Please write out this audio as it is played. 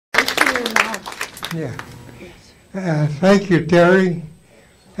Yeah. Thank you, Terry,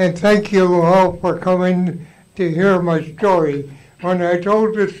 and thank you all for coming to hear my story. When I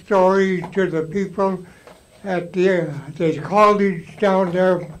told the story to the people at the college down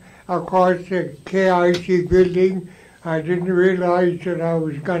there across the KIC building, I didn't realize that I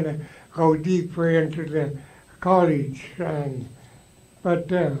was going to go deeper into the college,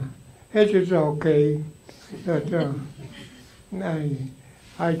 but it is okay. But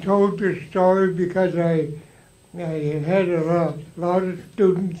I told the story because I had a lot of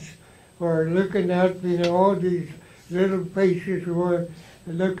students were looking at me, and all these little faces were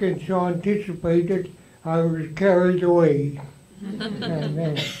looking so anticipated. I was carried away,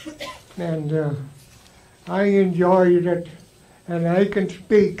 and I enjoyed it, and I can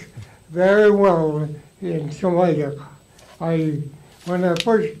speak very well in Sm'algyax. When I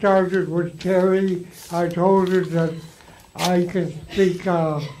first started with Terri, I told her that I can speak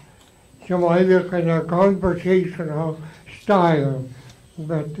Sm'algyax in a conversational style,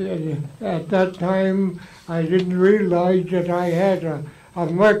 but at that time I didn't realize that I had a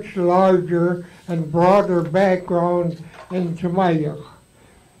much larger and broader background in Sm'algyax.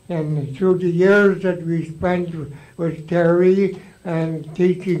 And through the years that we spent with Terri and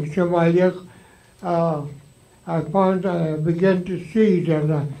teaching Sm'algyax, I began to see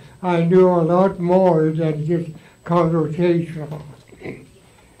that I knew a lot more than just conversational.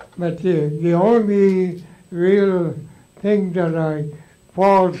 But the only real thing that I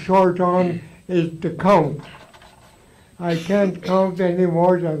fall short on is the count. I can't count any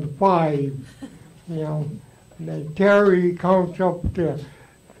more than 5. You know, Terri counts up to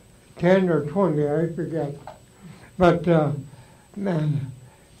 10 or 20, I forget. But the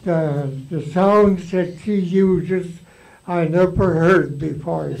sounds that she uses, I never heard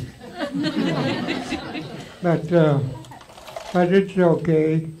before. But it's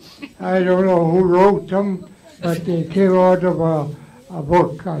okay. I don't know who wrote them, but they came out of a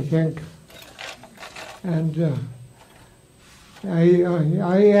book, I think. And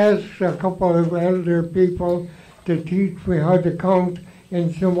I asked a couple of elder people to teach me how to count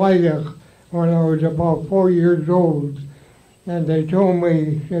in Sm'algyax when I was about 4 years old. And they told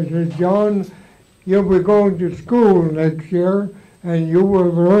me, they said, John, you'll be going to school next year, and you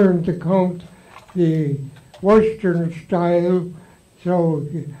will learn to count the Western style, so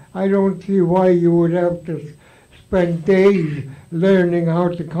I don't see why you would have to spend days learning how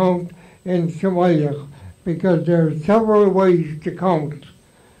to count in Sm'algyax, because there are several ways to count.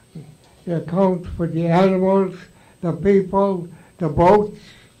 You count for the animals, the people, the boats.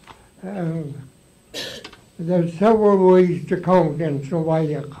 There's several ways to count in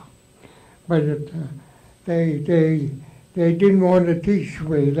Sm'algyax, but they didn't want to teach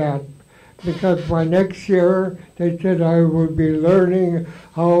me that, because by next year they said I would be learning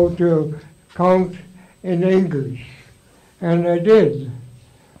how to count in English, and I did.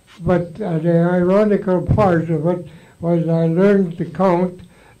 But the ironical part of it was I learned to count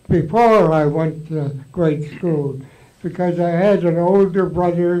before I went to grade school, because I had an older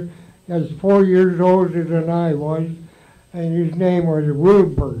brother that's 4 years older than I was, and his name was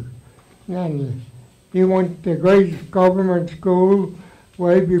Wilbur. And he went to grade government school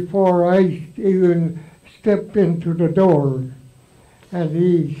way before I even stepped into the door. And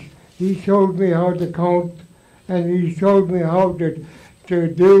he showed me how to count, and he showed me how to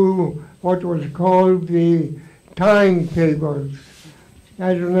do what was called the timetables.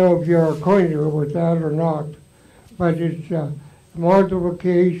 I don't know if you're acquainted with that or not, but it's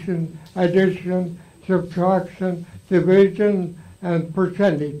multiplication, addition, subtraction, division, and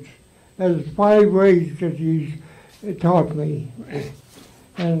percentage. There's 5 ways that he's taught me.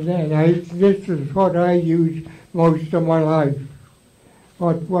 And then this is what I use most of my life,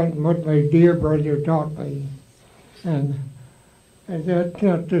 what my dear brother taught me. And that's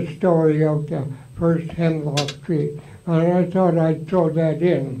not the story of the first hemlock tree. And I thought I'd throw that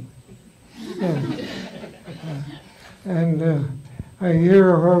in. And I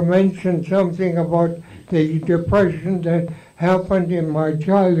hear her mention something about the depression that happened in my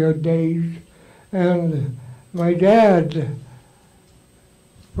childhood days. And my dad,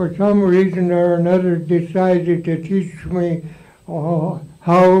 for some reason or another, decided to teach me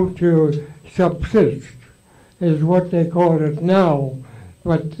how to subsist, is what they call it now.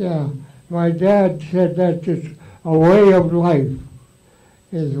 But my dad said that's just a way of life,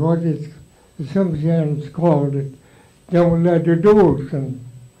 is what the Tsimshians called it. Deduction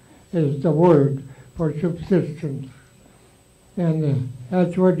is the word for subsistence. And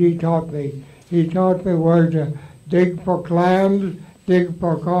that's what he taught me. He taught me where to dig for clams, dig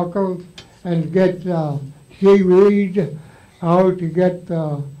for cockles, and get seaweed, how to get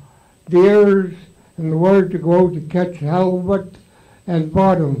deers and where to go to catch halibut and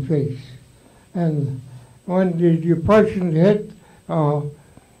bottomfish. And when the Depression hit,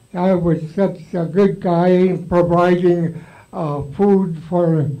 I was such a good guy in providing food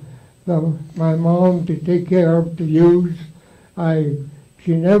for my mom to take care of, to use.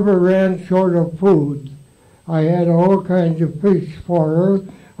 She never ran short of food. I had all kinds of fish for her.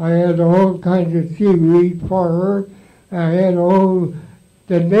 I had all kinds of seaweed for her. I had all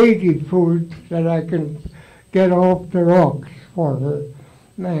the native foods that I can get off the rocks for her.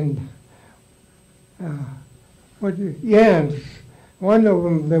 And yams. One of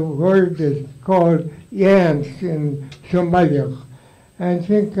them, the word is called yams in Sm'algyax. I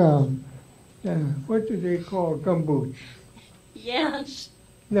think, what do they call gumboots? Yams.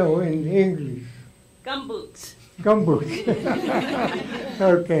 No, in English. Gumboots. Gumboots.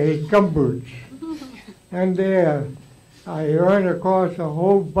 Okay, gumboots. And I ran across a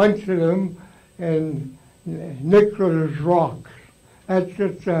whole bunch of them in Nicholas Rock. That's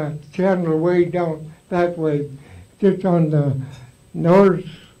just a channel way down that way, just on the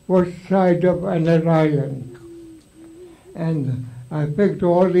northwest side of an island. And I picked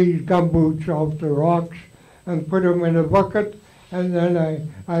all these gumboots off the rocks and put them in a bucket, and then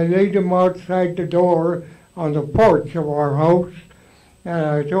I laid them outside the door on the porch of our house, and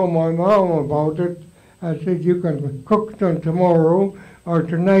I told my mom about it. I said, you can cook them tomorrow or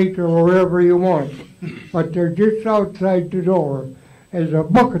tonight or wherever you want, but they're just outside the door. There's a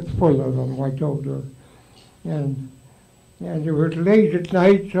bucket full of them, I told her. And it was late at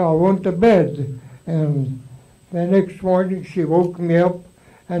night, so I went to bed. And the next morning she woke me up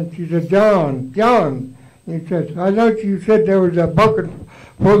and she said, John, he said, I thought you said there was a bucket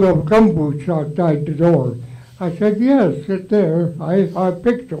full of gumboots outside the door. I said, yes, it's there. I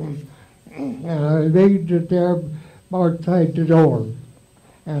picked them. And I laid it there outside the door.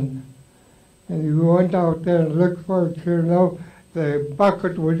 And we went out there and looked for it. Sure enough, the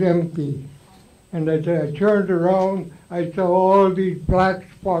bucket was empty. And as I turned around, I saw all these black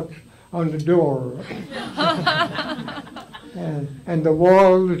spots on the door. and the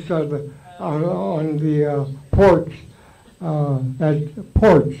walls on the porch,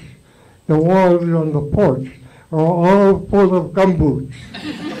 the walls on the porch are all full of gumboots.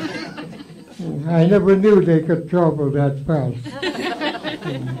 I never knew they could travel that fast.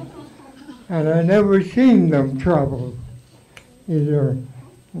 And I never seen them travel.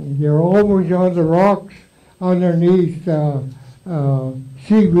 They're always on the rocks underneath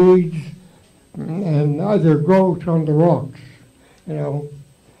seaweeds and other growths on the rocks, you know.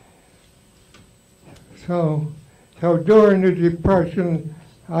 So during the Depression,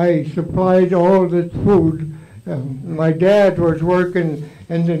 I supplied all this food. My dad was working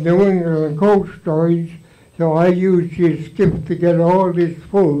in the New England cold storage, so I used his skiff to get all this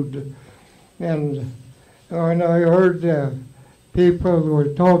food. And when I heard people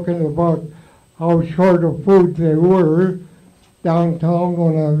were talking about how short of food they were downtown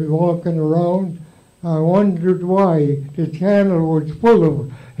when I was walking around, I wondered why. The channel was full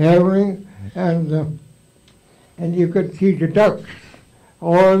of herring, and you could see the ducks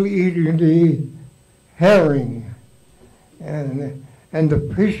all eating the herring, and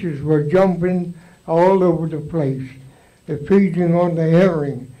the fishes were jumping all over the place, feeding on the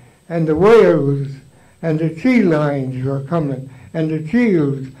herring, and the whales and the sea lions were coming, and the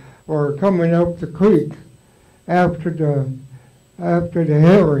seals were coming up the creek after the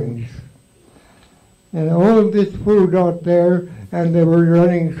herrings. And all this food out there, and they were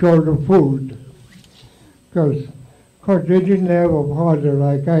running short of food. Because they didn't have a father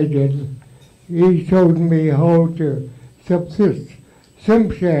like I did. He showed me how to subsist,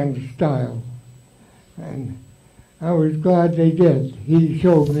 Tsimshian style. And I was glad they did. He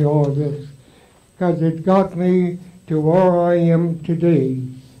showed me all this, because it got me to where I am today.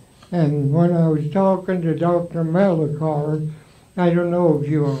 And when I was talking to Dr. Malachar, I don't know if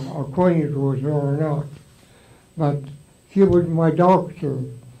you are acquainted with her or not, but she was my doctor,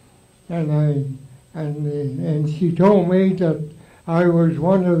 and she told me that I was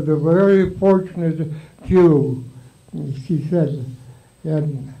one of the very fortunate few. She said that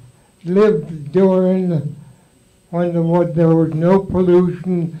lived during when there was no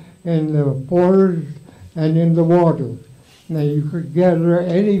pollution in the forest and in the water. Now you could gather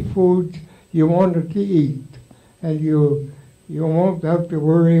any food you wanted to eat, and you won't have to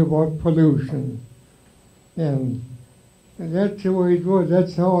worry about pollution. And that's the way it was.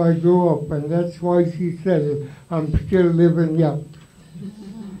 That's how I grew up, and that's why she said I'm still living yet.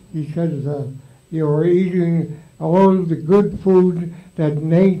 She said you're eating all the good food that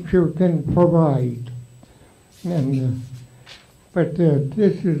nature can provide. And But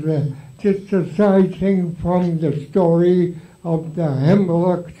this is just a side thing from the story of the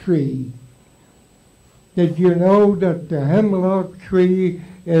hemlock tree. Did you know that the hemlock tree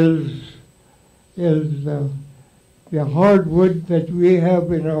is the hardwood that we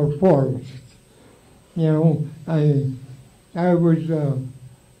have in our forest? You know, I was helped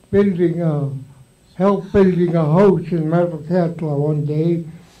building a house in Metlakatla one day,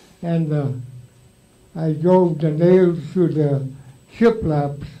 and I drove the nails through the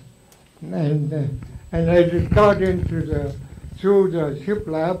shiplaps, and I just got through the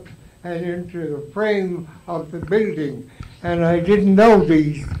shiplaps and into the frame of the building, and I didn't know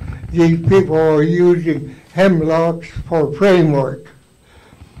these people were using hemlocks for framework.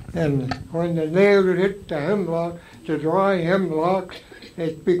 And when the nail hit the hemlock, the dry hemlock,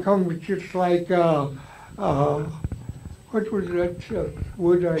 it becomes just like what was that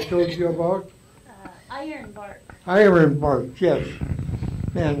wood I told you about? Iron bark. Iron bark, yes.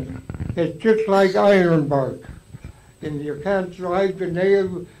 And it's just like iron bark. And you can't drive the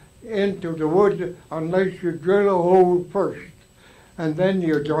nail into the wood unless you drill a hole first, and then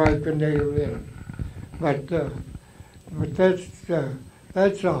you drive the nail in. But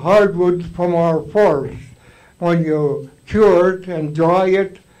that's a hardwood from our forest. When you cure it and dry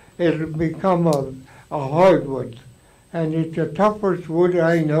it, it'll become a hardwood. And it's the toughest wood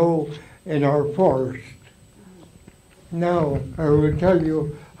I know in our forest. Now, I will tell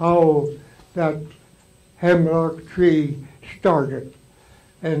you how that hemlock tree started.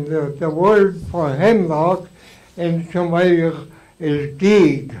 And the word for hemlock in Sm'algyax is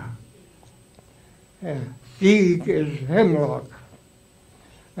deeg. Deeg is hemlock.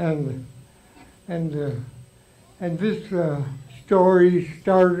 And this story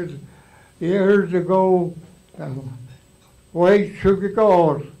started years ago. White sugar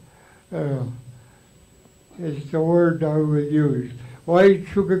gold is the word I will use. White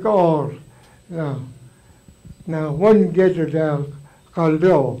sugar gold. Now one gets a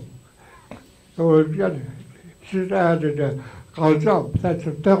caldo. So just added a caldo. That's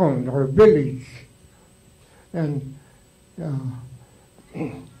a town or village. And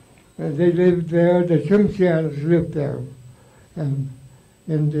they lived there, the Tsimshians lived there, and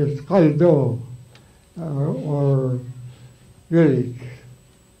in this caldo or village.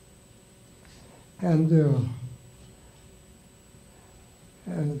 And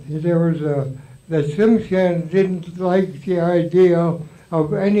there was the Tsimshians didn't like the idea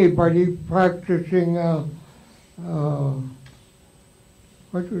of anybody practicing,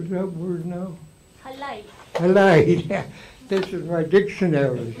 what was that word now? Halai. Halai, yeah. This is my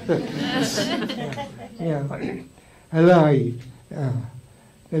dictionary. Yeah, halai.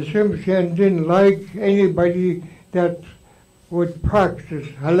 The Tsimshian didn't like anybody that would practice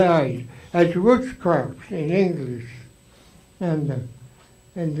halai as witchcraft in English. And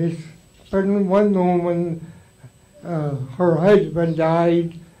this one woman, her husband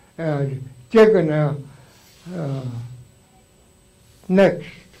died, Jigana next.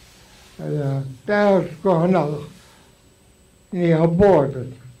 That's gone out. Ni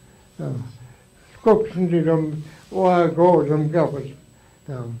aborted. Skoxen till de var går de gabbel.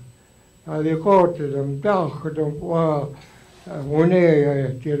 De går till de dag de var hon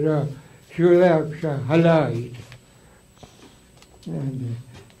är till Sm'algyax halai. And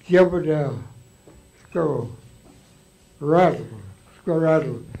jabba ska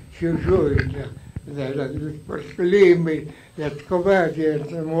rattle. She that believe me that ska vara det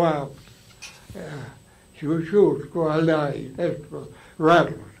som var. Shoot, go alive,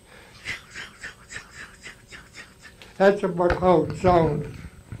 rattle. That's about how it sounds.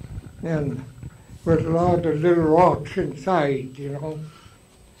 And with a lot of little rocks inside, you know.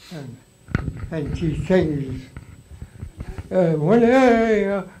 And she sings,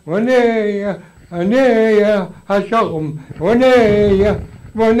 Waneya, Waneya, Aneya, Hasham, Waneya,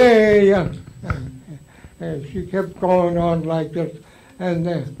 Waneya. And she kept going on like this. And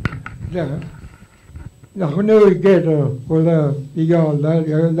nu get well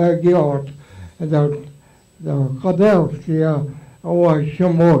the gjort the Kadelsia or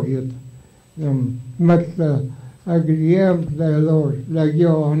Sm'algyax مثل أجريم لا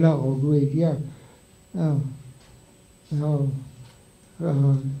جوهنا وقوية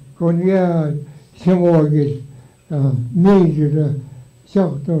كونيا Sm'algyax نيجر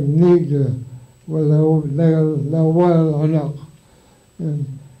شخص نيجر ولا هناك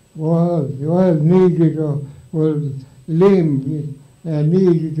well needed will limb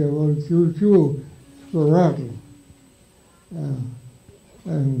needed will choo for rattle.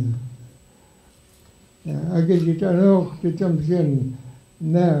 And I get it enough to Tsimshian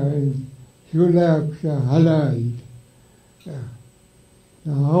now and Sm'algyax halai.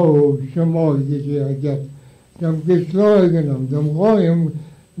 how Sm'algyax I get. Them geslagen them gooien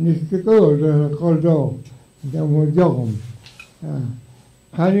niet te kouden, koldoo. Them will jog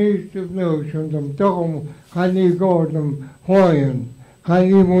Kan niet te vloeien, them toch kan niet go them gooien. Kan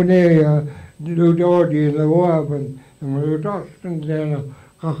niet monee, doe door die de wapen. En we dachten zijn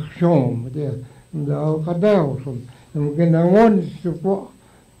gezoom, de al gedelsen. En we kunnen ons te voor.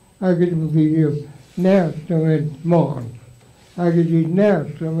 Ik heb hem die naast met man. Ik heb die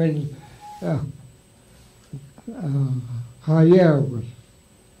naast met carrières.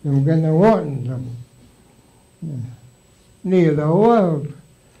 En we kunnen wonen hem. Neer de wereld.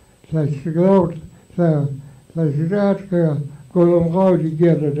 Dat is groot. Dat is dat kolom gauw die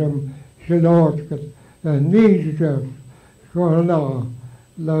keren hem geloofd. En niet zelfs. Gewoon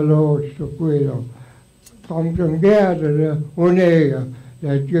la loodste kweel. Komt een gerde onega.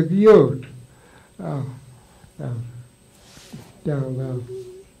 Dat je gehoord.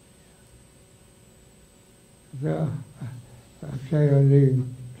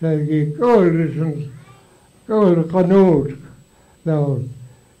 Zeg ik, kool genoot. Nou,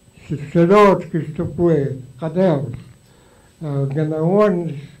 ze loodjes te kweel. Gedeld. Gana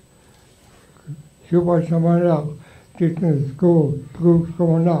ons. Super samanag. Dit is goed. Goed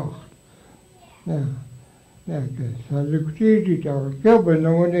samanag. Ja. Ja, dat lukt niet. Ik heb er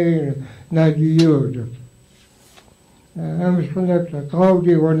nog een naar die Joden. En we spreken trouw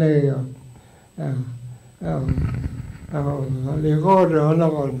die wanneer. Die goden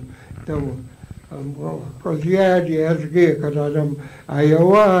nog een kosjaar die het gekeken dat hem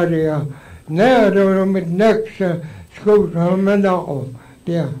ayahuasca nadoen met niks schoot van mijn nakkel.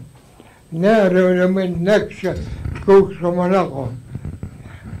 Ja, nadoen met niks schoot van mijn nakkel.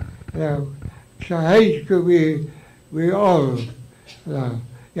 Ja. Saheisku we all.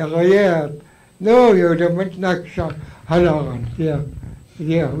 Ja, geëerd. No, je dat met niks halagen. Ja,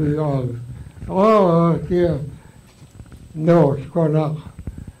 we all. Oh, ja. No, skonach.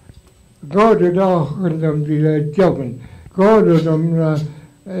 Gode dag om die jobben. Gode om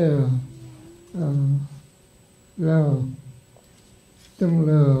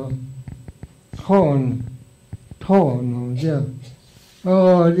toon, ja.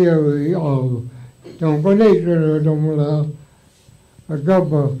 Oh, dear, we all. Dan kon ik dan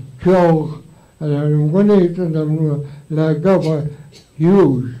gabba kjog. En dan kon ik dan gabba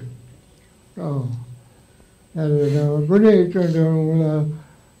huge. Oh. En dan kon ik dan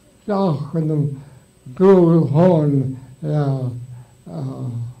dag en dan go horn. Ja.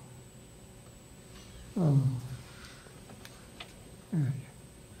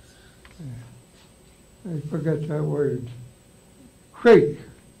 I forget that word. Creek.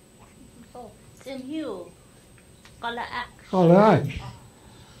 Oh, Tsimshian. Sm'algyax.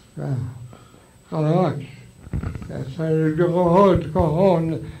 Ja. Sm'algyax. Dat zijn de gehoord, de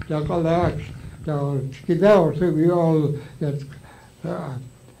Sm'algyax. Dat gedauwd hebben we al, dat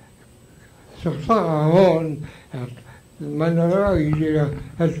zich gewoon, dat men eruit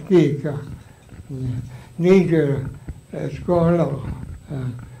het kijken. Niet het gewoon nog.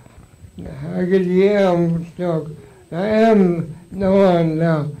 Ik heb die no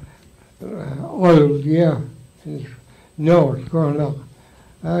one old, yeah. No, it's going up.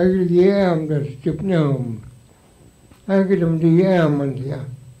 I get the am that's chip gnome. I get them the am and yeah.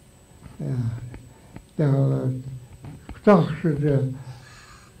 The stocks the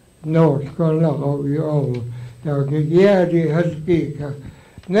no, it's going up over you all. The the has speaker.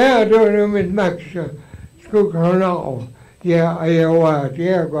 Now don't know with Max school now. Yeah, I what,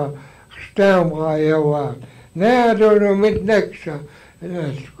 yeah, but stamp I what. Now don't know with next.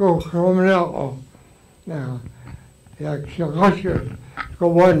 School coming out. Now, like Russia,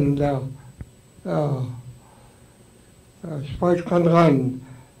 go on now. Spice can run.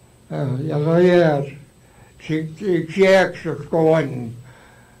 Yeah, she actually go on.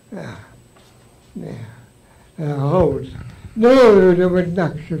 Hold. No, there was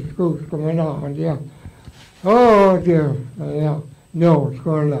next school coming on, yeah. Oh dear, yeah. No, it's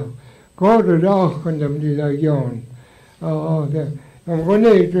going on. Go to the dog and them did I yawn. Oh, there. I'm going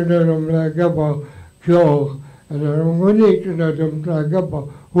to eat them like a jaw, and I'm going to eat them like a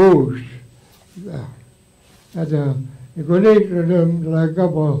horse. And I'm going to eat them like a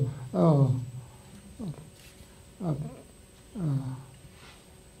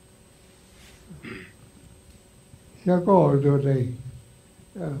called do they?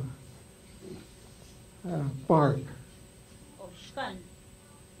 Bark. Oh, skun.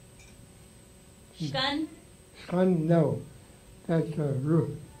 Skun? Skun, no. That's a roof.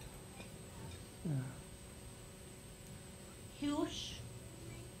 Huge?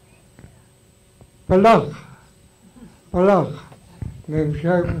 Palach.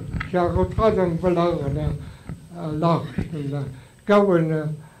 Shakotadam Balagana Lach and the governor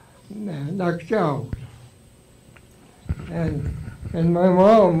knocked out. And my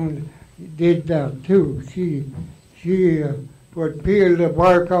mom did that too. She would peel the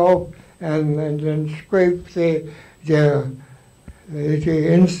bark off and then scrape the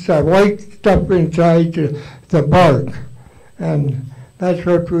white stuff inside the bark. And that's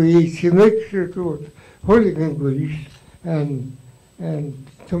what we eat. She mixed it with hooligan grease, and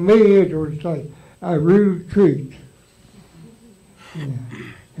to me it was like a real treat.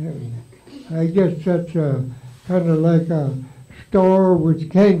 Yeah. I guess that's kind of like a store with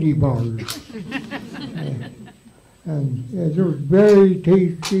candy bars. And it was very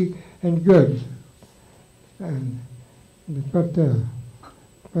tasty and good. But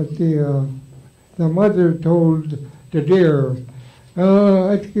the mother told the deer,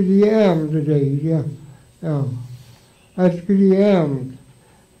 "Let's get the ham today, yeah. Let's get the ham.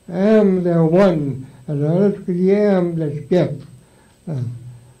 Ham the one, and let's get the ham that's get."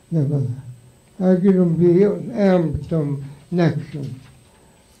 I get them the ham some next one.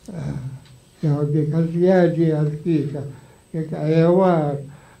 Because the idea is I was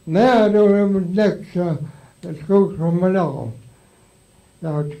now don't next let's go from along.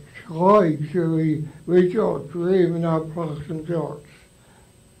 Now Troy we George, we even our Protestant George.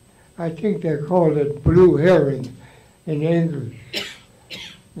 I think they call it blue herring in English.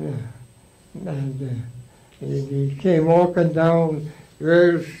 Yeah. And he came walking down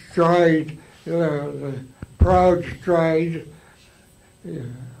very stride, the proud stride.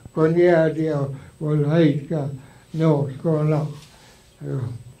 When the idea was he's got no, it's going up.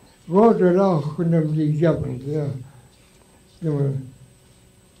 What it off when them these jumping,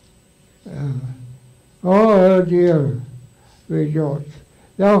 oh dear, we George.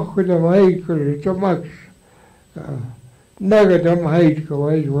 Now with them hate so much. Never them hate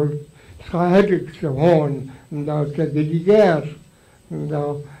was scientific some horn, and now take the gas, and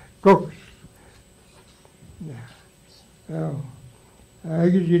now cooks. I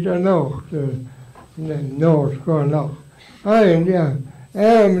guess you don't know, no, it's going up. And yeah,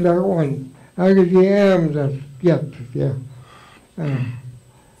 am that one. I guess the am that get, yeah.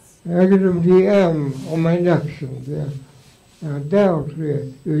 I get them the am on my next one, yeah. Down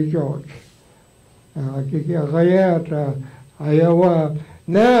to George. I get the Iowa.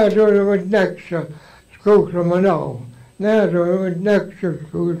 Now do it next school from an hour. Now do it next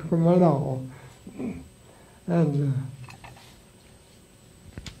school from an hour.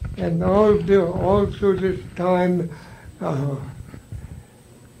 And all through this time,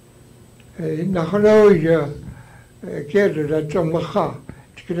 Nachanoja kerde dat Tsimshian,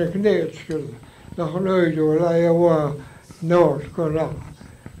 Tkneknetskil, Nachanoja will Iowa North Korea.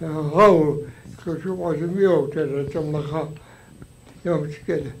 How because you was a mute at Tsimshian. You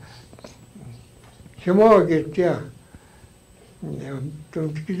get Sm'algyax, yeah.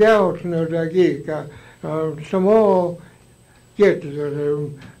 Don't get out no dagika. Small get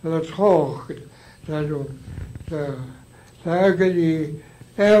that's hoog. Dat eigenlijk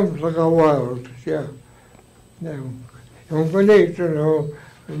ernstige world, ja. Om vanuit nou,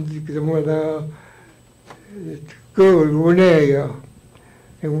 de moeder het kool wanneer,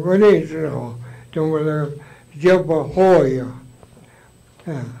 om vanuit nou, dan moeder jobba hoya.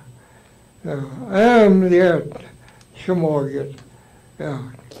 Ja. Leert Sm'algyax, ja.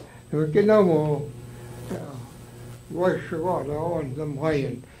 We kunnen nou was wat aan de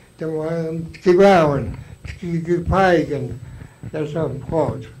maaien, dan waren gebouwen, pijgen, dat is een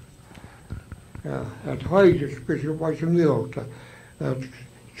groot. Ja, het huis is speciaal was een milk, dat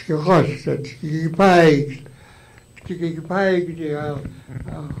gerost, dat gepijgd, ja,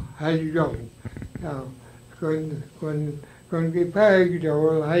 hij jong, ja, kon gepijgd,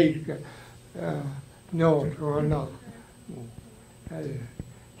 hoor, hij nooit gewoon nog.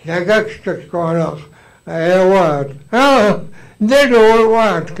 Hij gaat gewoon nog. Wat? Dit hoor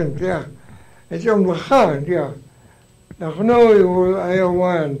wat kunt, ja. Het is omgegaan, ja. Nog nooit hoor hij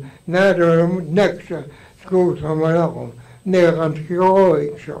waan, na de nekse school van mijn ogen, nergens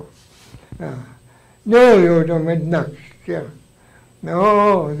gegooid zo. Ja. Nooit hoor dan met niks, ja.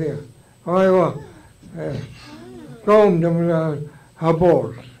 Nou, ja. Hoi wat. Kom dan naar haar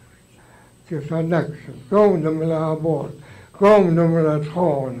boord. Het is van niks. Kom dan naar haar boord. Kom dan naar het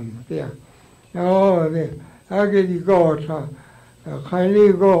schoon, ja. Ja, I get the goat,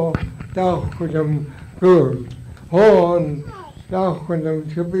 kindly go down with them girls. Horn, down with them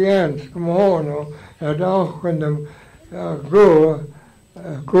Tsimshians, come on, down with them go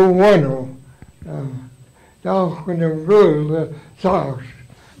one, down with them girls, sauce,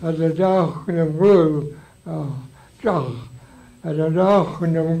 and the down with them girls, at a dag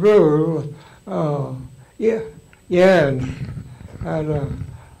in een girl, Jens, at a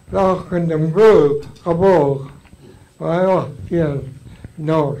dag in een girl, gebogen. Well, Jens,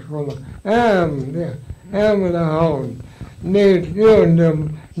 no, yeah, in the hound. Need you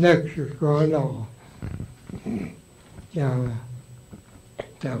them next is going on. Yeah,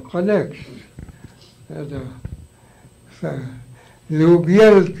 that connects. So, you be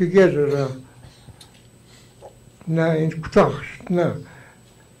able to get it. Na in kracht, na.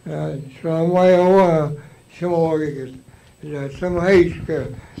 So my own, some organs, some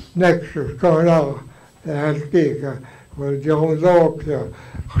heiske nexus going on. The healthcare will John Locke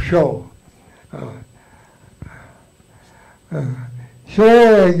show.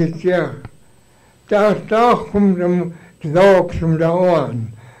 So I get yeah. Daar komt hem Locke from the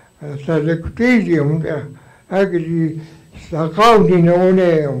on. So the cutidium there, actually, the counting on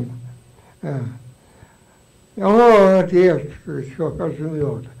him. Ja, het eerste zo als een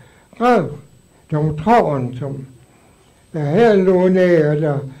woord. Nou, dan trouwen ze. De hele wanneer,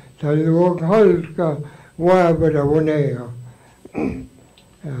 dat is ook halke wapen de wanneer.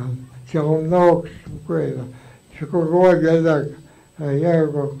 Ze gaan nog spelen. Ze kunnen worden dat ja,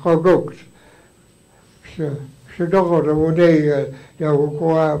 gegokt. Ze dachten de wanneer, dat ook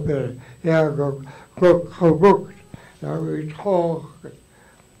wapen, ja, gegokt. Dat is hoog.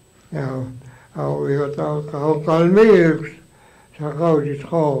 Ja. We had ook al meer, zo gauw het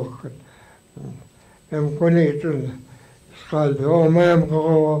hoog. En kon niet een schuld, hem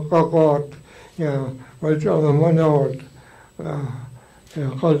gehoord, ja, wat allemaal nodig. Ja,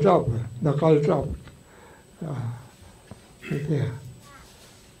 galt op, dat galt op. Ja.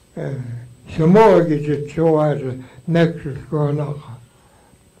 Zo morgen is het zo uit de nekjes gewoon nog.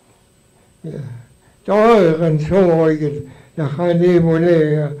 Ja. Daar en zo morgen, dan ga je niet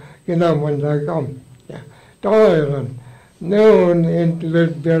meer genomen dat komt. Ja. Daar nu in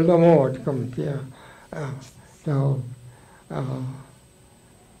de moord komt, ja.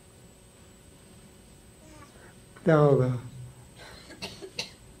 Daar,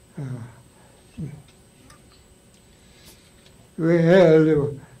 we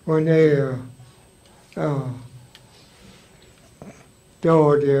hebben wanneer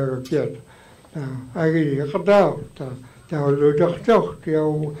daar get. Eigenlijk gedaan. Daar doe ik toch,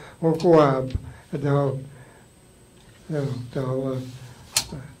 jou ook wat. Daar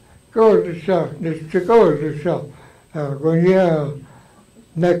goede zaak, dus de goede zaak. Wanneer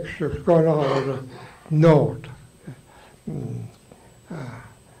niks is gaan houden, nood.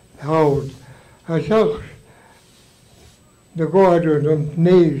 Houd. Hij zegt, de goede om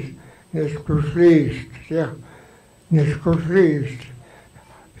niet is gesleest, ja, is gesleest.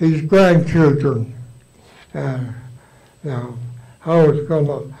 His grandchildren. Nou, houd kan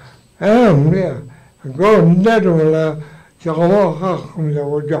dat. Ja, gewoon net wel, ze gewoon graag om dat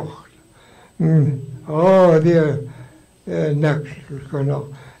we dachten. Oh, die niks is kan.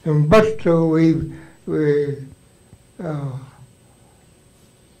 En best we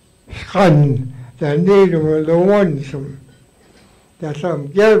schannen, dan deden we de wansum. Dat is hem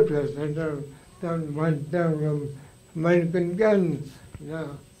gelpless, en dan men kan gaan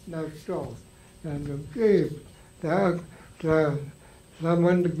naar stof. En dan geeft, daar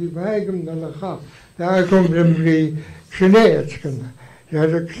man die bijgem dan gaat. Daar komt hem die kneetsken. Ja,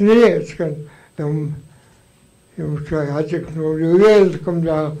 de kneetsken, dan had ik nog de wereld komt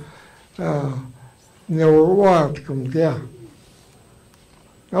daar naar wat komt, ja.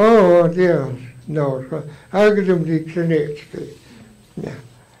 Oh, ja, nou, eigenlijk hem die kneetsken. Ja.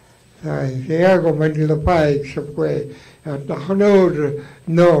 Hij komt met de pijks op kwijt. Het nog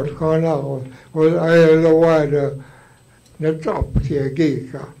nood gaan al, want hele waarde net op die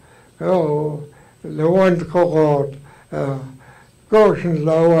giga. Oh, de wand gehoord, kozen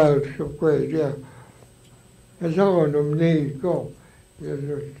lauw uit op kwijt, ja. En zo hem niet komen.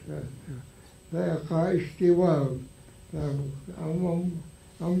 Daar ga ik die wel.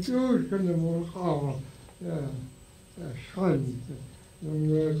 Am duur kunnen we gaan. Ja, schande. Dan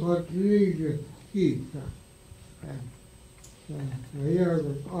gaat liegen giga. Ja,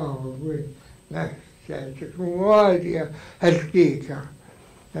 dat oude weet. Nee, zei ze, gewoon die het kijken.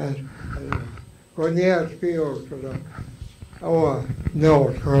 Wanneer speelt ze dan? Oh,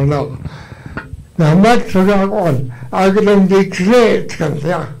 nood, gewoon. Nou, met ze dan aan. Eigenlijk die kleed kan,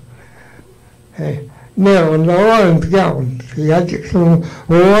 ja. Nee, en dan waren het gaan. Die had ik zo'n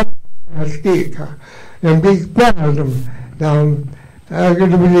hoor het kijken. En die belde dan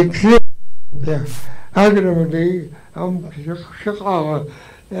eigenlijk die kleed. Ja, eigenlijk die schalen,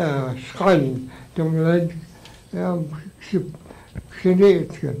 ja, schalen, dan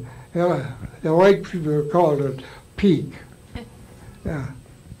geneetken. Ja, the white people call it peak. I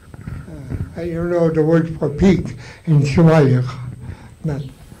don't know the word for peak in Sm'algyax,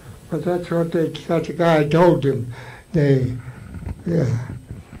 but that's what the guy told him. They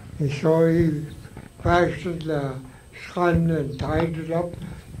so he fastened the skin and tied it up,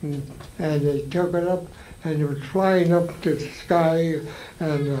 and they took it up, and it was flying up to the sky,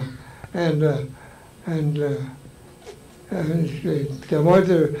 and the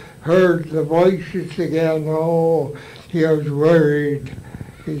mother heard the voices again. Oh, he was worried.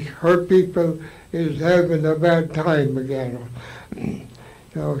 Her people is having a bad time again.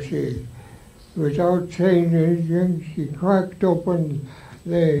 So she, without saying anything, she cracked open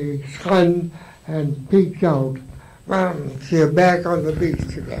the skin and peeked out. Bam! She's back on the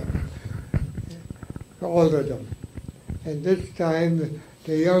beach again. All of them. And this time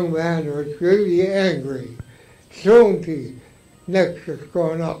the young man was really angry. Soon the neck was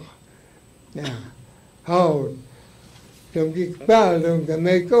going up. Now, how? De gick bär, de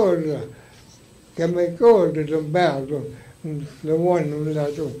make order de bär, the one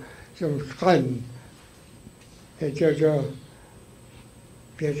that some skin. Det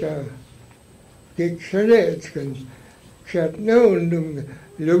gick sredetsken, så noen de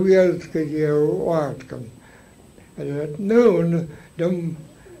lojalske de åtken. At noen de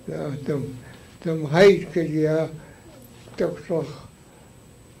heiske de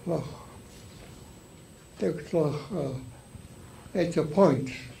it's a point.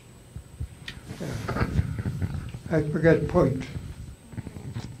 I forget point.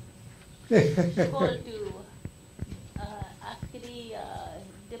 Called to actually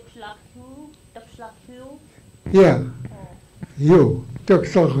dipslak you. Yeah, Oh. you,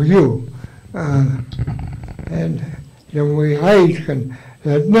 you. And then we heiken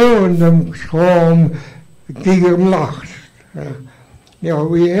that noen them kwam die lacht. Ja,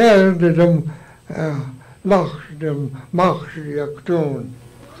 we heard them lacht them machtig doen.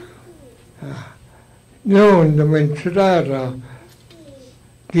 Noen de mensen daar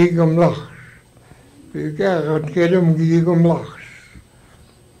die lacht. We krijgen hem die lacht.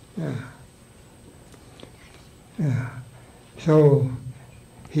 Yeah. So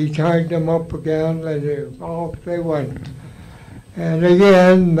he tied them up again, and off they went. And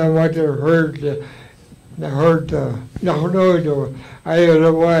again, the mother heard the I had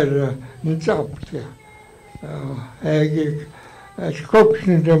a wire and stopped. Ik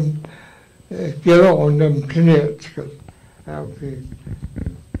schopte them, get on them knits. Okay.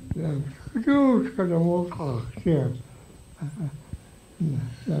 Du ska de åka, ja.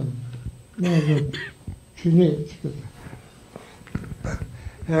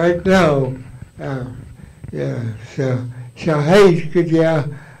 Right now, so hij could ja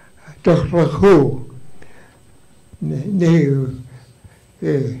toch wel goed. Nee,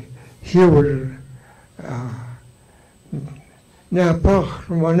 he was na pracht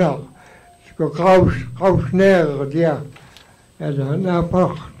maar nou. Sko kaus neer ja. En na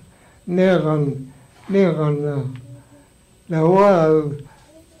pracht neer na wel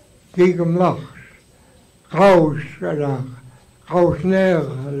gegen lach. Kaus neer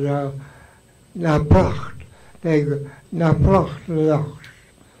na pracht. Na pracht lach.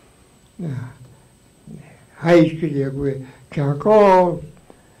 Hij kreeg weer kakao,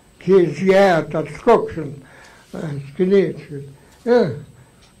 kiesjaar dat skoksen, skeleetje. Ja,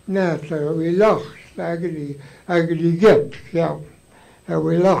 net zo we lacht, eigenlijk get, ja, en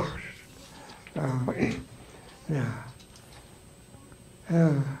we lacht.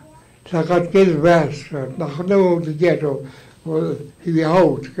 Ze gaat geen was, nog nooit de ghetto, waar hij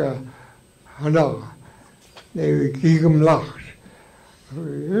houdt, hanna. Nee, we kregen hem lacht.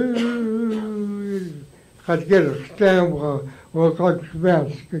 Gaat get stem waar ik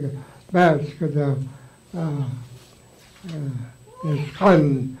basket is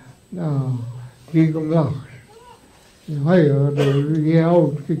kan die hem lacht. Hij had die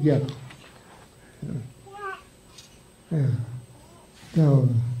oud geget. Zo.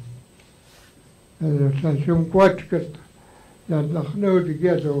 En dat is zo'n kwartket dat nog nooit de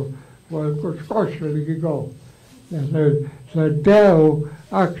ghetto waar ik kostelijk gegaan. Så där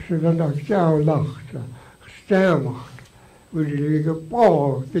axeln och så lacht, stämmat. Och det ligger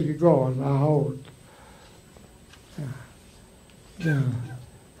bra till gala hårt.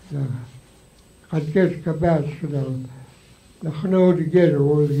 Att det ska bäst då. När något ger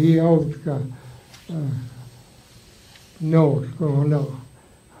och he ska något ska nå.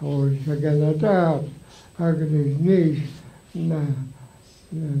 Och så kan det där agnes nis när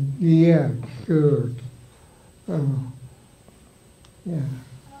det är stört.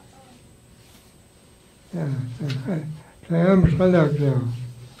 Så Sm'algyax,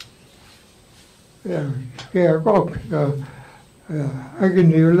 ska jag också I can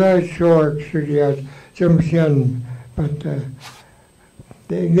do last show actually at Tsimshian, but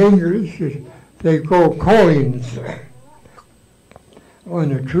in English they go coins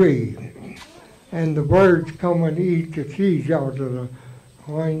on a tree, and the birds come and eat the seeds out of the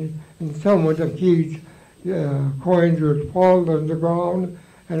coin, and some of the seeds, coins would fall on the ground,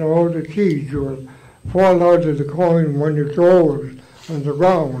 and all the seeds would fall out of the coin when it rolls on the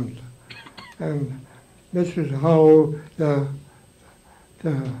ground. And this is how the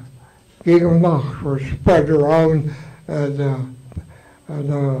Hemlock were spread around the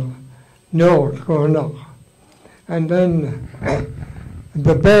nose going up. And then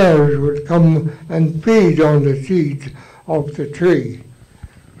the bears would come and feed on the seeds of the tree.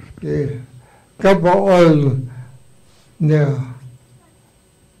 The cup of oil, the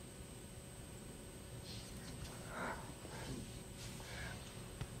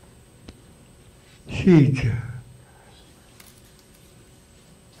seeds.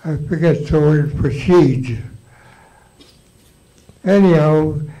 I forget the word for seeds.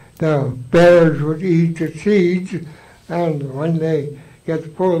 Anyhow, the bears would eat the seeds, and when they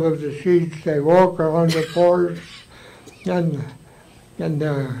get full of the seeds, they walk around the forest, and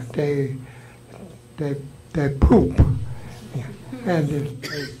they poop, and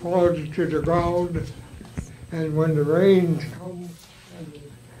they fall to the ground, and when the rains come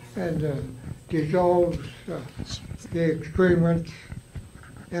and dissolves the excrements,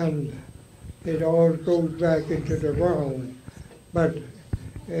 and it all goes back into the ground. But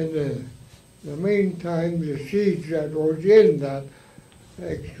in the meantime, the seeds that was in that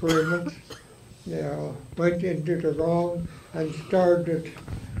excrement went into the ground and started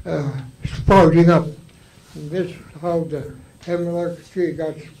sprouting up. And this is how the Hemlock Tree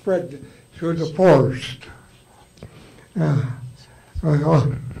got spread through the forest.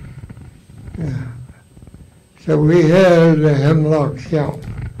 So we had the hemlock camp.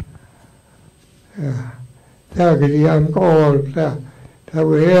 I'm called that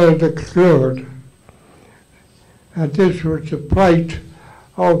we had explored. And this was the plight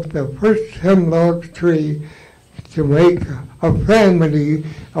of the first hemlock tree to make a family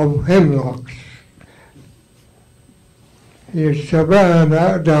of hemlocks. It's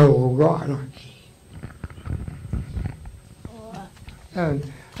Savannah Dawgara.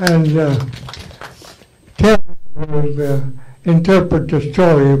 And Terri will interpret the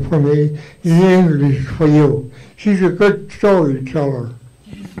story for me in English for you. She's a good storyteller.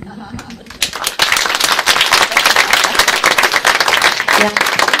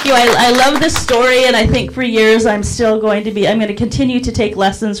 Thank you. I love this story, and I think for years I'm going to continue to take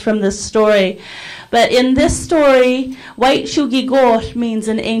lessons from this story. But in this story, white shugi goth means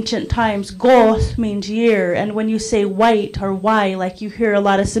in ancient times, goth means year. And when you say white or y, like you hear a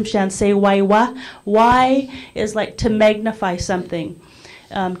lot of Tsimshian say y is like to magnify something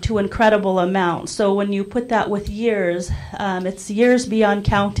to incredible amount. So when you put that with years, it's years beyond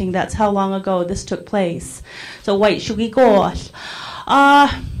counting. That's how long ago this took place. So white shugi goth.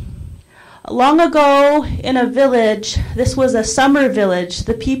 Long ago in a village, this was a summer village.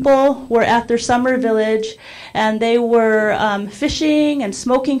 The people were at their summer village, and they were fishing and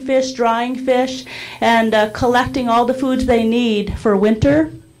smoking fish, drying fish, and collecting all the foods they need for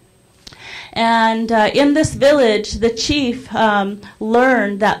winter. And in this village, the chief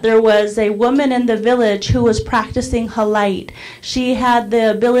learned that there was a woman in the village who was practicing halite. She had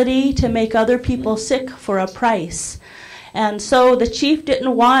the ability to make other people sick for a price. And so the chief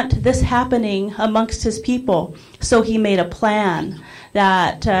didn't want this happening amongst his people. So he made a plan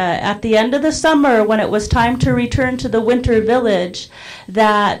that at the end of the summer, when it was time to return to the winter village,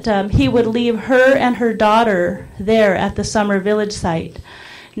 that he would leave her and her daughter there at the summer village site.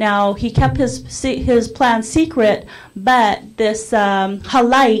 Now, he kept his plan secret, but this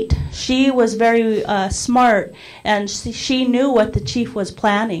halite, she was very smart, and she knew what the chief was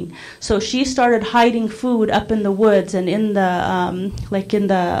planning. So she started hiding food up in the woods and in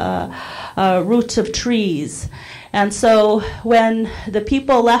the roots of trees. And so when the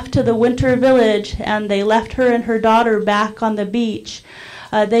people left to the winter village and they left her and her daughter back on the beach,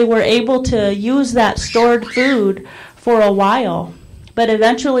 they were able to use that stored food for a while. But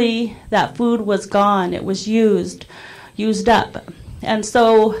eventually that food was gone. It was used up. And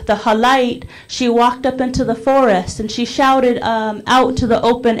so the halite, she walked up into the forest and she shouted out to the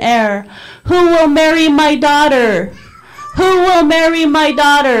open air, "Who will marry my daughter? Who will marry my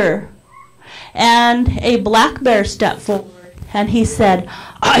daughter?" And a black bear stepped forward and he said,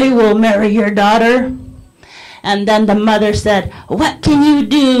 "I will marry your daughter." And then the mother said, "What can you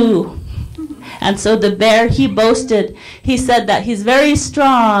do?" And so the bear, he boasted, he said that he's very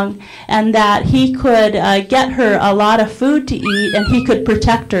strong and that he could get her a lot of food to eat and he could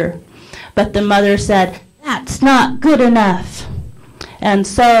protect her. But the mother said, "That's not good enough." And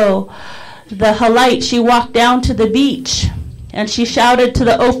so the Halite, she walked down to the beach and she shouted to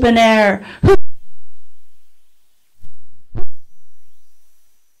the open air, "Who?"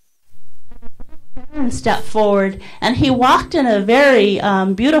 And stepped forward, and he walked in a very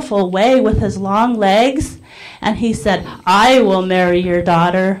beautiful way with his long legs, and he said, "I will marry your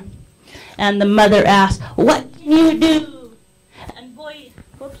daughter." And the mother asked, "What can you do?" And boy,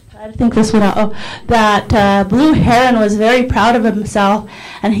 whoops, I think this went out. Oh, that blue heron was very proud of himself,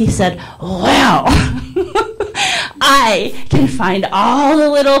 and he said, "Well, I can find all the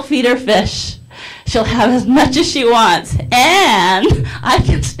little feeder fish. She'll have as much as she wants, and I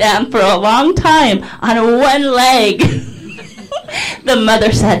can stand for a long time on one leg." The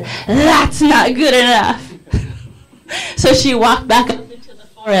mother said, "That's not good enough." So she walked back up into the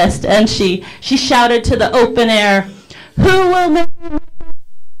forest, and she shouted to the open air, "Who will marry my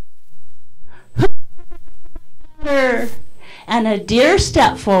daughter?" And a deer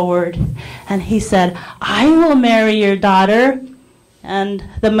stepped forward, and he said, "I will marry your daughter." And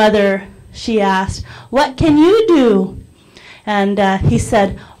the mother, she asked, "What can you do?" And he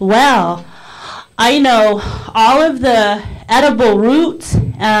said, "Well, I know all of the edible roots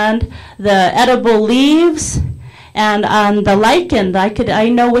and the edible leaves and the lichen. I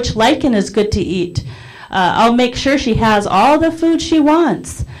know which lichen is good to eat. I'll make sure she has all the food she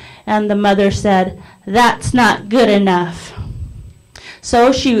wants." And the mother said, "That's not good enough."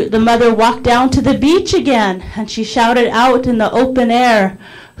 So the mother walked down to the beach again, and she shouted out in the open air,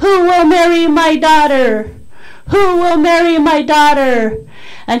 "Who will marry my daughter? Who will marry my daughter?"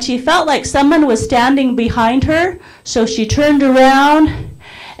 And she felt like someone was standing behind her, so she turned around,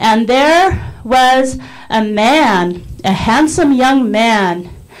 and there was a man, a handsome young man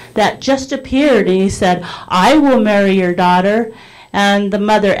that just appeared, and he said, "I will marry your daughter." And the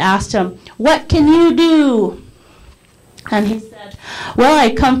mother asked him, "What can you do?" And he said, "Well,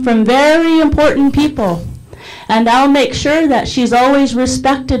 I come from very important people, and I'll make sure that she's always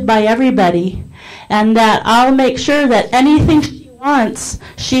respected by everybody, and that I'll make sure that anything she wants,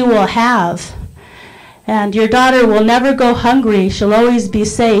 she will have. And your daughter will never go hungry. She'll always be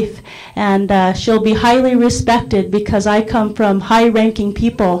safe, and she'll be highly respected because I come from high-ranking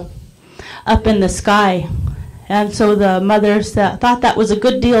people up in the sky." And so the mother thought that was a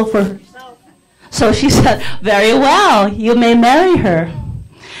good deal for herself. So she said, "Very well, you may marry her."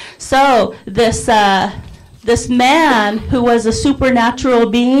 So this man, who was a supernatural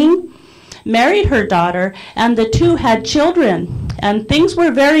being, married her daughter, and the two had children. And things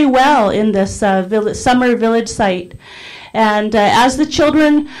were very well in this summer village site. And as the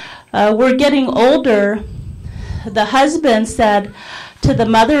children were getting older, the husband said to the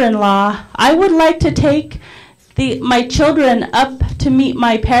mother-in-law, "I would like to take my children up to meet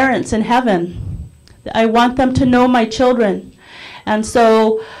my parents in heaven. I want them to know my children." And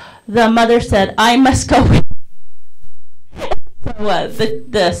so the mother said, "I must go with you." So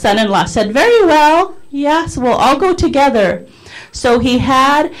the son-in-law said, "Very well, yes, we'll all go together." So he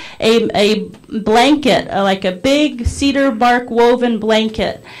had a blanket, like a big cedar bark woven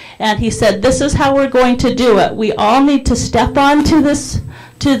blanket. And he said, "This is how we're going to do it. We all need to step onto the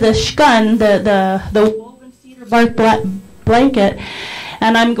shkun, the woven cedar bark blanket,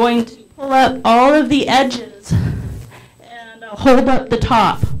 and I'm going to pull up all of the edges and I'll hold up the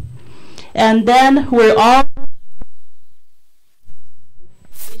top. And then we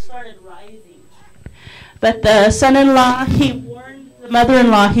started rising. But the son-in-law, he warned the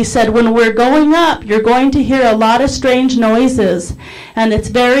mother-in-law, he said, "When we're going up, you're going to hear a lot of strange noises, and it's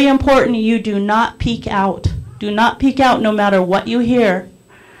very important you do not peek out. Do not peek out no matter what you hear,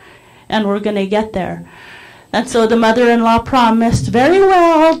 and we're going to get there." And so the mother-in-law promised, "Very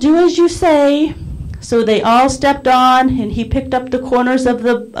well, do as you say." So they all stepped on, and he picked up the corners of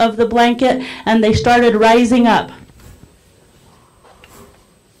the blanket, and they started rising up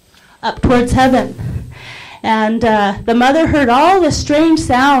towards heaven. And the mother heard all the strange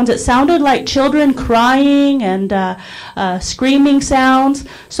sounds. It sounded like children crying and screaming sounds.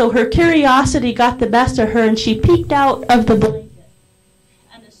 So her curiosity got the best of her, and she peeked out of the blanket.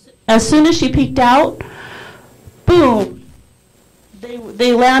 And as soon as she peeked out, boom,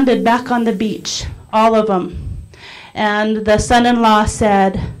 they landed back on the beach, all of them. And the son-in-law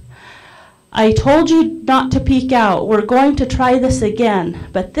said, "I told you not to peek out. We're going to try this again,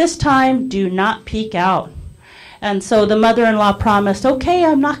 but this time do not peek out." And so the mother-in-law promised, okay,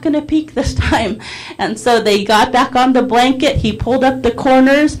 I'm not going to peek this time. And so they got back on the blanket. He pulled up the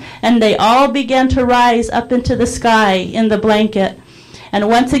corners, and they all began to rise up into the sky in the blanket. And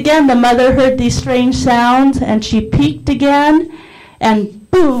once again, the mother heard these strange sounds, and she peeked again,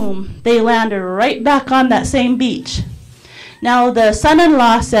 and boom, they landed right back on that same beach. Now the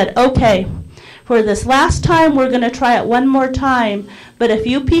son-in-law said, okay, for this last time, we're going to try it one more time. But if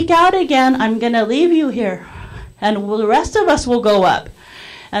you peek out again, I'm going to leave you here. And the rest of us will go up.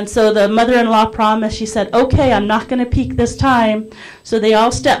 And so the mother-in-law promised. She said, okay, I'm not going to peek this time. So they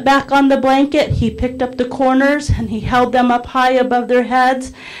all stepped back on the blanket. He picked up the corners, and he held them up high above their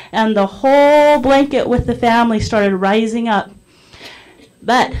heads. And the whole blanket with the family started rising up.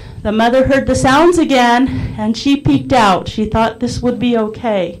 But the mother heard the sounds again, and she peeked out. She thought this would be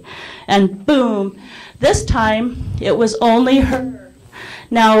okay. And boom, this time it was only her.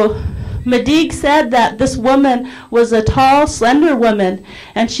 Now, Madigue said that this woman was a tall, slender woman,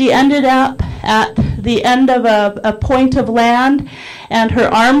 and she ended up at the end of a point of land, and her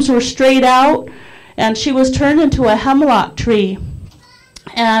arms were straight out, and she was turned into a hemlock tree.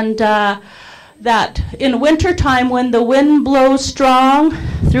 And that in wintertime, when the wind blows strong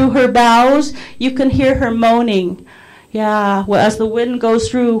through her boughs, you can hear her moaning. Yeah, well, as the wind goes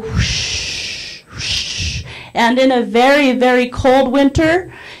through, whoosh, whoosh. And in a very, very cold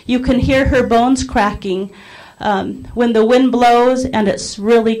winter, you can hear her bones cracking. When the wind blows and it's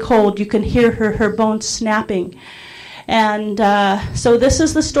really cold, you can hear her bones snapping. And so this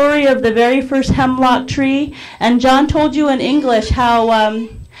is the story of the very first hemlock tree. And John told you in English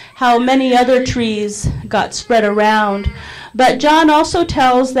how many other trees got spread around. But John also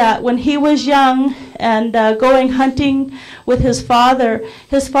tells that when he was young and going hunting with his father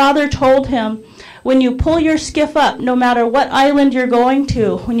told him, when you pull your skiff up, no matter what island you're going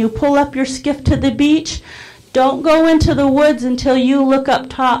to, when you pull up your skiff to the beach, don't go into the woods until you look up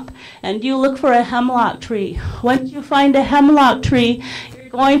top and you look for a hemlock tree. Once you find a hemlock tree, you're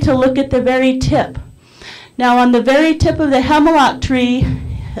going to look at the very tip. Now, on the very tip of the hemlock tree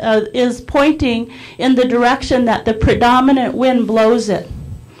is pointing in the direction that the predominant wind blows it.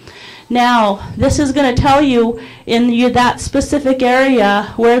 Now, this is going to tell you in that specific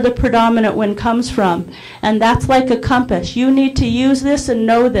area where the predominant wind comes from. And that's like a compass. You need to use this and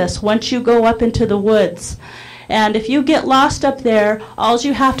know this once you go up into the woods. And if you get lost up there, all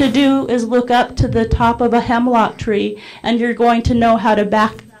you have to do is look up to the top of a hemlock tree, and you're going to know how to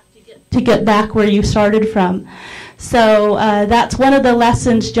get back where you started from. So that's one of the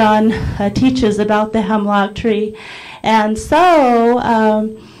lessons John teaches about the hemlock tree. And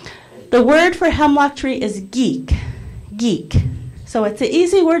so the word for hemlock tree is geek. So it's an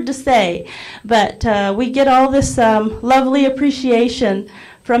easy word to say, but we get all this lovely appreciation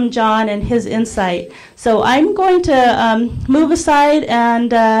from John and his insight. So I'm going to move aside,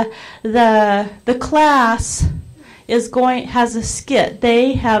 and the class has a skit.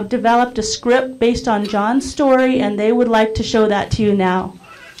 They have developed a script based on John's story, and they would like to show that to you now.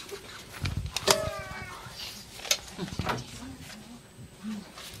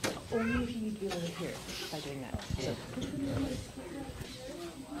 Only if you do it here by doing that. So.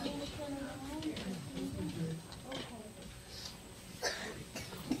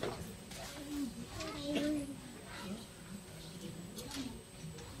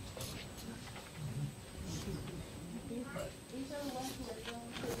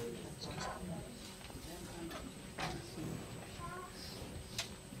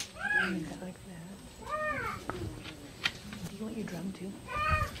 Like that. Do you want your drum too?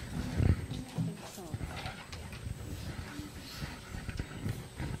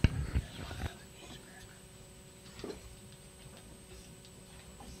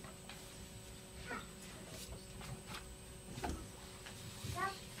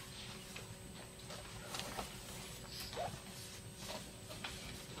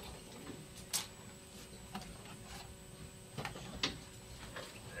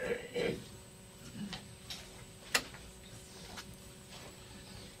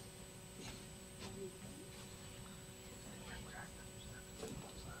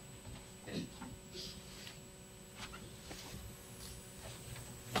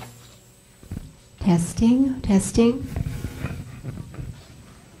 Testing.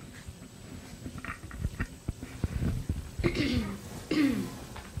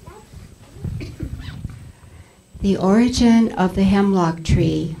 The origin of the hemlock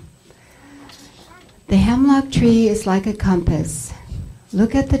tree. The hemlock tree is like a compass.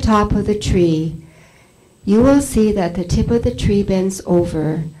 Look at the top of the tree. You will see that the tip of the tree bends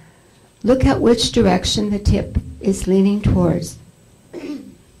over. Look at which direction the tip is leaning towards.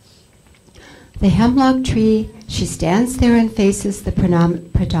 The hemlock tree, she stands there and faces the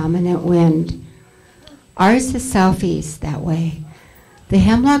predominant wind. Ours is southeast that way. The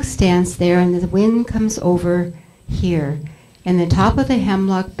hemlock stands there and the wind comes over here, and the top of the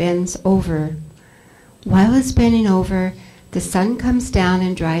hemlock bends over. While it's bending over, the sun comes down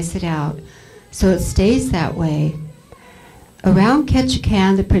and dries it out, so it stays that way. Around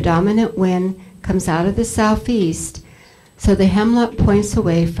Ketchikan, the predominant wind comes out of the southeast, so the hemlock points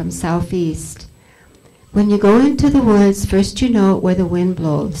away from southeast. When you go into the woods, first you know where the wind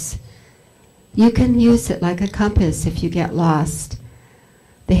blows. You can use it like a compass if you get lost.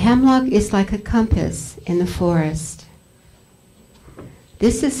 The hemlock is like a compass in the forest.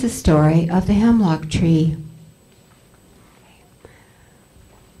 This is the story of the hemlock tree.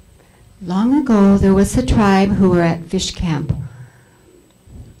 Long ago, there was a tribe who were at fish camp.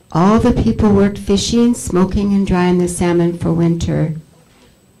 All the people worked fishing, smoking, and drying the salmon for winter.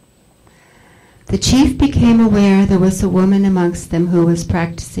 The chief became aware there was a woman amongst them who was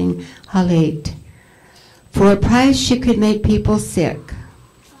practicing halit. For a price, she could make people sick.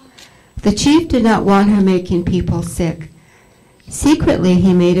 The chief did not want her making people sick. Secretly,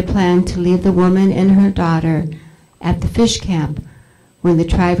 he made a plan to leave the woman and her daughter at the fish camp when the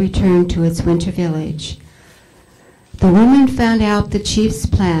tribe returned to its winter village. The woman found out the chief's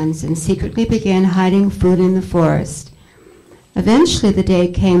plans and secretly began hiding food in the forest. Eventually, the day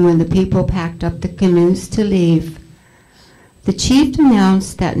came when the people packed up the canoes to leave. The chief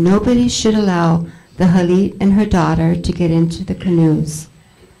announced that nobody should allow the halit and her daughter to get into the canoes.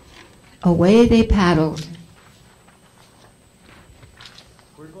 Away they paddled.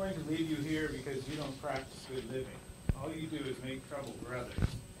 We're going to leave you here because you don't practice good living. All you do is make trouble for others,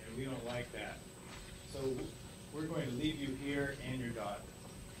 and we don't like that. So we're going to leave you here and your daughter.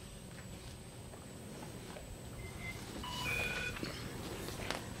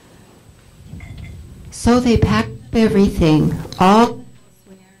 So they packed everything, all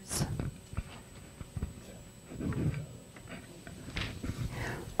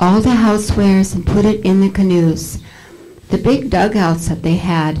the housewares, and put it in the canoes, the big dugouts that they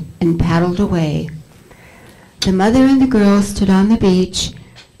had, and paddled away. The mother and the girls stood on the beach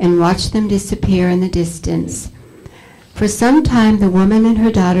and watched them disappear in the distance. For some time, the woman and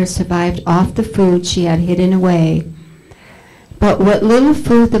her daughter survived off the food she had hidden away. But what little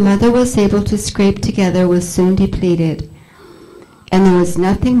food the mother was able to scrape together was soon depleted, and there was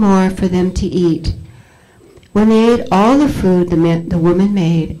nothing more for them to eat. When they ate all the food, the woman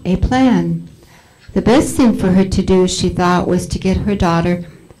made a plan. The best thing for her to do, she thought, was to get her daughter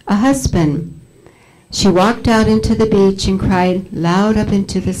a husband. She walked out into the beach and cried loud up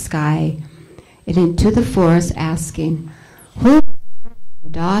into the sky and into the forest, asking, "Who is my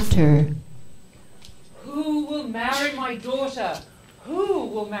daughter? Who will marry my daughter? Who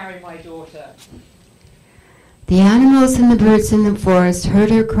will marry my daughter?" The animals and the birds in the forest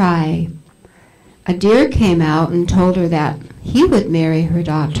heard her cry. A deer came out and told her that he would marry her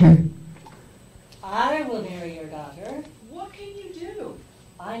daughter. "I will marry your daughter. What can you do?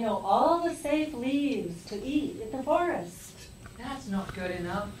 I know all the safe leaves to eat in the forest." That's not good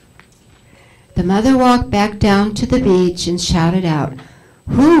enough. The mother walked back down to the beach and shouted out,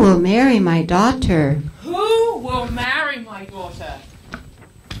 "Who will marry my daughter?" Who will marry my daughter?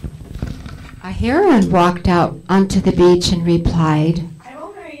 A heron walked out onto the beach and replied, "I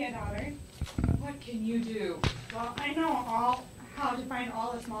will marry your daughter. What can you do? Well, I know how to find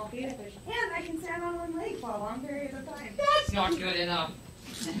all the small betta fish, and I can stand on one leg for a long period of time." That's not good enough.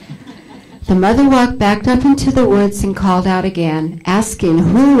 The mother walked back up into the woods and called out again, asking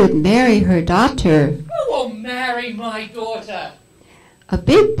who would marry her daughter. Who will marry my daughter? A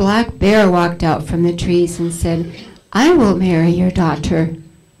big black bear walked out from the trees and said, "I will marry your daughter."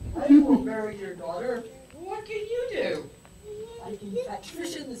 "I will marry your daughter. What can you do? I can catch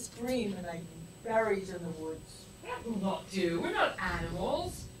fish in the stream and I can berries in the woods." That will not do. We're not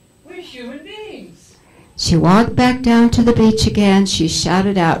animals. We're human beings. She walked back down to the beach again. She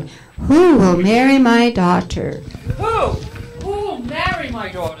shouted out, "Who will marry my daughter?" Who? Who will marry my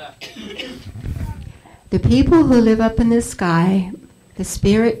daughter? The people who live up in the sky, the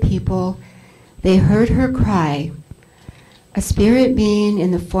spirit people, they heard her cry. A spirit being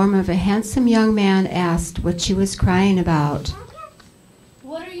in the form of a handsome young man asked what she was crying about.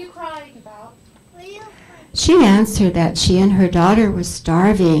 What are you crying about? She answered that she and her daughter were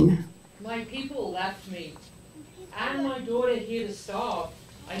starving. My people left me, and my daughter here to starve.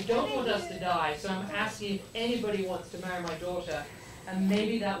 I don't want us to die, so I'm asking if anybody wants to marry my daughter, and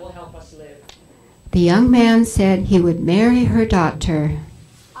maybe that will help us live. The young man said he would marry her daughter.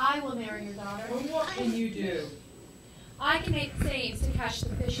 I will marry your daughter. Well, what can you do? I can make seines to catch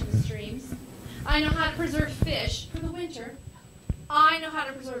the fish in the streams. I know how to preserve fish for the winter. I know how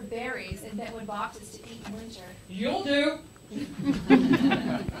to preserve berries in bentwood boxes to eat in winter. You'll do.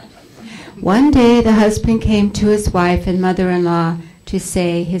 One day the husband came to his wife and mother-in-law to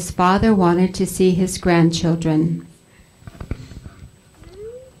say his father wanted to see his grandchildren.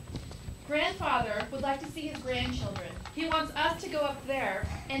 Grandfather would like to see his grandchildren. He wants us to go up there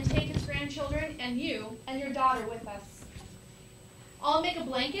and take his grandchildren and you and your daughter with us. I'll make a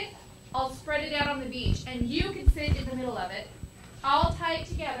blanket, I'll spread it out on the beach, and you can sit in the middle of it. I'll tie it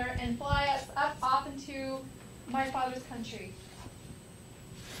together and fly us up off into my father's country.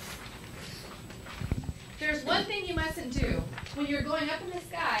 There's one thing you mustn't do. When you're going up in the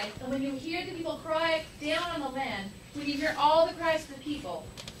sky, and when you hear the people cry down on the land, when you hear all the cries of the people,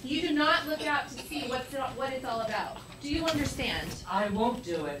 you do not look out to see what it's all about. Do you understand? I won't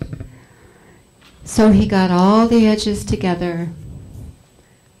do it. So he got all the edges together.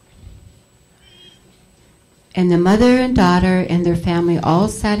 And the mother and daughter and their family all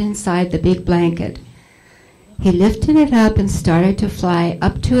sat inside the big blanket. He lifted it up and started to fly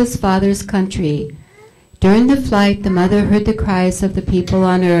up to his father's country. During the flight, the mother heard the cries of the people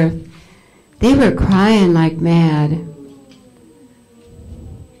on earth. They were crying like mad.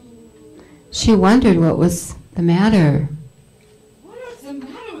 She wondered what was the matter. What's the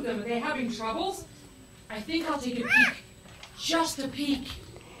matter with them? Are they having troubles? I think I'll take a peek. Just a peek.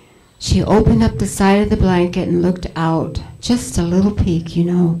 She opened up the side of the blanket and looked out. Just a little peek, you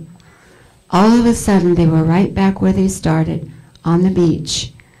know. All of a sudden, they were right back where they started, on the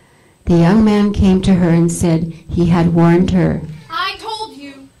beach. The young man came to her and said he had warned her. I told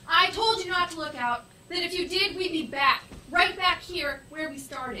you not to look out, that if you did, we'd be back, right back here where we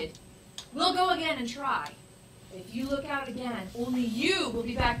started. We'll go again and try. If you look out again, only you will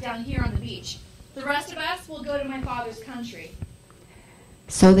be back down here on the beach. The rest of us will go to my father's country.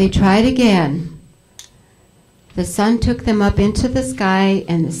 So they tried again. The sun took them up into the sky,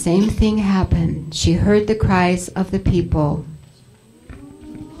 and the same thing happened. She heard the cries of the people.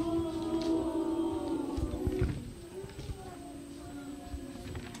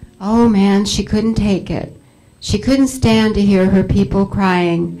 Oh man, she couldn't take it. She couldn't stand to hear her people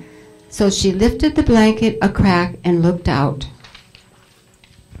crying. So she lifted the blanket a crack and looked out.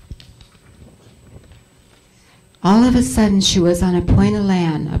 All of a sudden, she was on a point of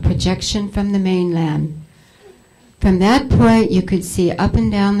land, a projection from the mainland. From that point, you could see up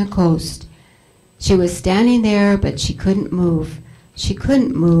and down the coast. She was standing there, but she couldn't move. She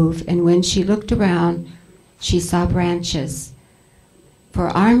couldn't move, and when she looked around, she saw branches. For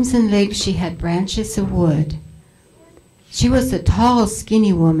arms and legs, she had branches of wood. She was a tall,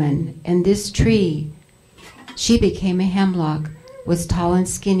 skinny woman, and this tree, she became a hemlock, was tall and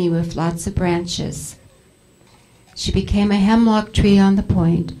skinny with lots of branches. She became a hemlock tree on the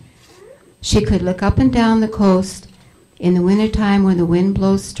point. She could look up and down the coast. In the wintertime when the wind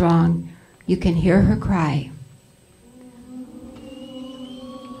blows strong, you can hear her cry.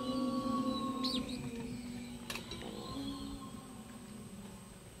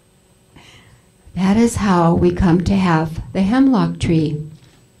 That is how we come to have the hemlock tree.